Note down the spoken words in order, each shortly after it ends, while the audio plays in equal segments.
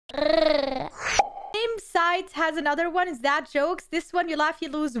site has another one. Is that jokes? This one, you laugh, you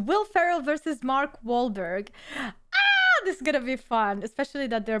lose. Will Ferrell versus Mark Wahlberg. This is gonna be fun, especially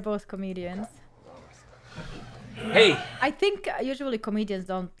that they're both comedians. Hey. I think usually comedians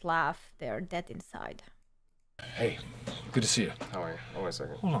don't laugh. They're dead inside. Hey, good to see you. How are you? Oh, wait a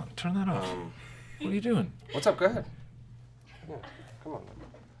second. Hold on, turn that off. What are you doing? What's up? Go ahead. Yeah, come on.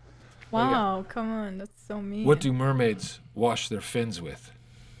 Wow, come on, that's so mean. What do mermaids wash their fins with?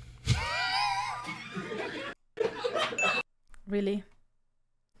 Really?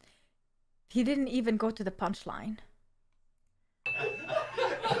 He didn't even go to the punchline.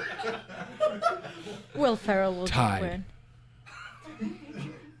 Will Ferrell will win.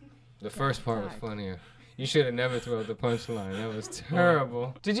 The first part was funnier. You should have never thrown the punchline. That was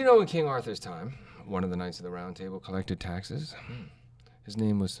terrible. Did you know in King Arthur's time, one of the knights of the Round Table collected taxes? His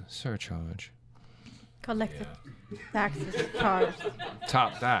name was Surcharge. Collected taxes charged.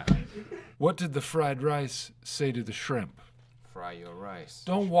 Top that. What did the fried rice say to the shrimp? Fry your rice.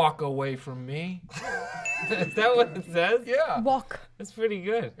 Don't walk away from me. Is that what it says? Yeah. Walk. That's pretty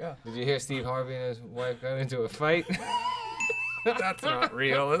good. Yeah. Did you hear Steve Harvey and his wife got into a fight? That's not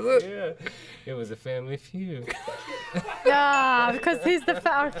real, is it? Yeah. It was a family feud. Yeah, because he's the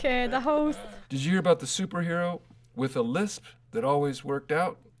the host. Did you hear about the superhero with a lisp that always worked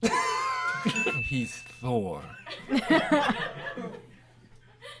out? He's Thor.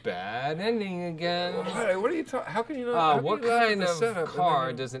 Bad ending again. Hey, what are you talking? How can you not? What kind of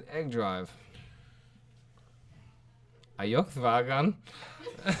car does an egg drive? A Volkswagen.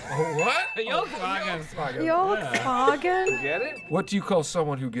 What? A Volkswagen. Volkswagen? Get it? What do you call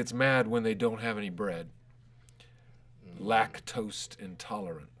someone who gets mad when they don't have any bread? Lactose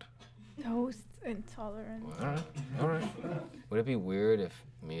intolerant. Toast intolerant. All right. All right. Would it be weird if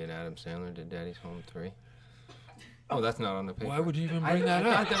me and Adam Sandler did Daddy's Home 3? Oh, that's not on the paper. Why would you even bring that I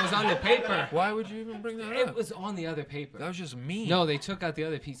up? thought that was on the paper. Why would you even bring that up? It was on the other paper. That was just mean. No, they took out the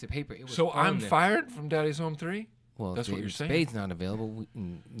other piece of paper. It was So on I'm there. fired from Daddy's Home 3? Well, that's what you're saying. Spade's not available.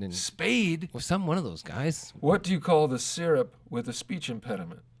 Then Spade? well, one of those guys. What do you call the syrup with a speech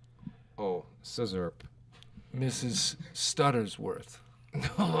impediment? Oh, scissor. Mrs. Stuttersworth.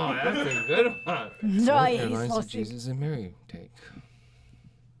 Oh, that's a good one. No, he's Airlines so did Jesus and Mary take?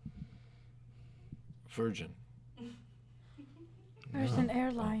 Virgin. Virgin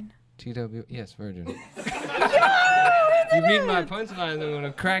Airline. TW, yes, Virgin. You read my punchline, I'm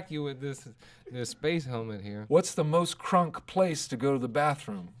gonna crack you with this space helmet here. What's the most crunk place to go to the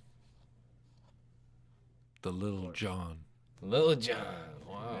bathroom? The Little John. Little John.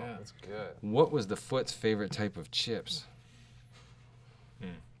 Wow, Yeah. that's good. What was the foot's favorite type of chips?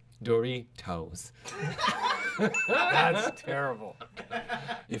 Doritos. That's terrible.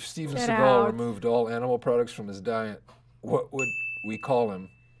 If Steven Get Seagal out. removed all animal products from his diet, what would we call him?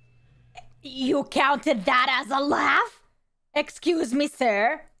 You counted that as a laugh? Excuse me,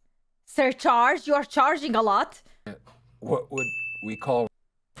 sir. Surcharge, you're charging a lot. What would we call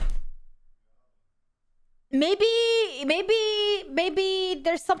him? Maybe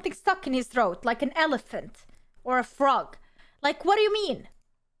there's something stuck in his throat, like an elephant or a frog. Like, what do you mean?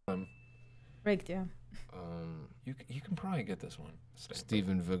 Rigged, yeah. You can probably get this one.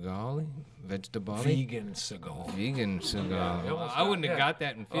 Stephen Vigali? Vegetable? Vegan Seagal. Vegan Seagal. Yeah, I wouldn't have got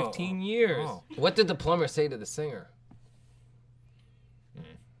that in 15 years. Oh. What did the plumber say to the singer?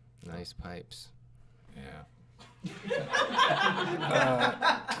 Nice pipes. Yeah.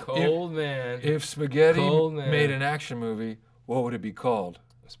 Cold man. If spaghetti Cold man. made an action movie, what would it be called?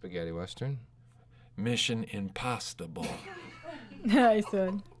 A spaghetti western. Mission Impossible. Nice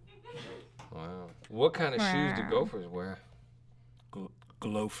one. Wow. What kind of shoes do gophers wear?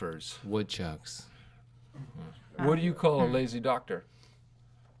 Gloafers. Woodchucks. What do you call a lazy doctor?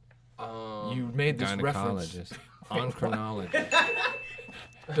 You made this reference. Gynecologist. Endocrinologist.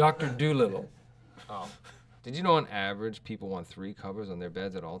 Dr. Doolittle. Oh. Did you know on average people want 3 covers on their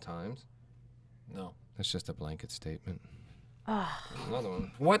beds at all times? No. That's just a blanket statement. Ah. Another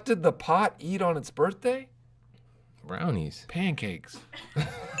one. What did the pot eat on its birthday? Brownies. Pancakes.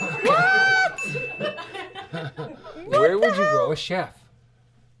 Where would you grow a chef?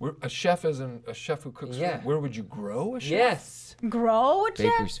 A chef as in a chef who cooks food. Where would you grow a chef? Yes. Grow a chef?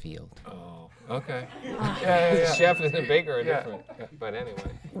 Bakersfield. Oh, okay. Chef and a baker are different. But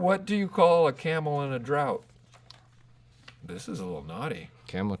anyway. What do you call a camel in a drought? This is a little naughty.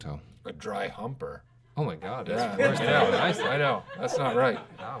 Camel toe. A dry humper. Oh my God. That's Yeah, worse than what I said. I know. That's not right.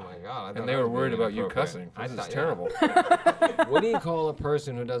 Oh my God. And they were worried about you cussing. This is terrible. What do you call a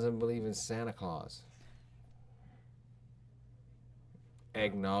person who doesn't believe in Santa Claus?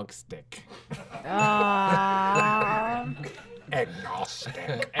 Eggnog stick.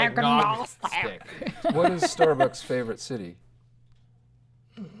 Agnostic. Agnostic. What is Starbucks' favorite city?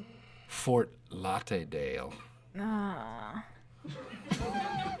 Fort Lauderdale. Ah.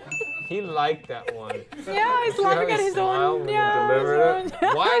 He liked that one. Yeah, he's See how laughing he at his smiled own. when he Yeah, delivered his it?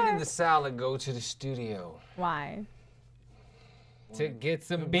 own. Why did the salad go to the studio? Why? To get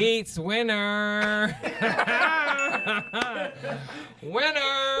some beats, winner!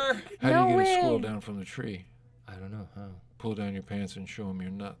 Winner! How No do you get way. a squirrel down from the tree? I don't know how. Pull down your pants and show him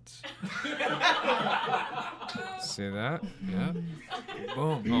your nuts. See that? Yeah.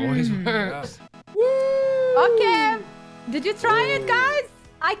 Boom. Always Yeah. works. Okay. Did you try it, guys?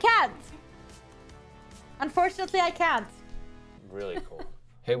 I can't. Unfortunately, I can't. Really cool.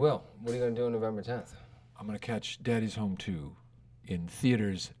 Hey, Will, what are you going to do on November 10th? I'm gonna catch Daddy's Home 2 in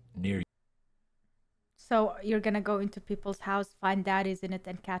theaters near you. So you're gonna go into people's house, find daddies in it,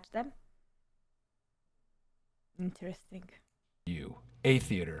 and catch them? Interesting. A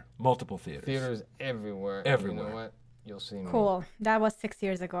theater, multiple theaters. Theaters everywhere. Everywhere. You know what? You'll see me. Cool. That was 6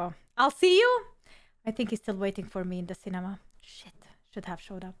 years ago. I'll see you. I think he's still waiting for me in the cinema. Shit. Should have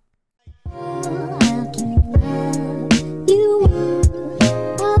showed up.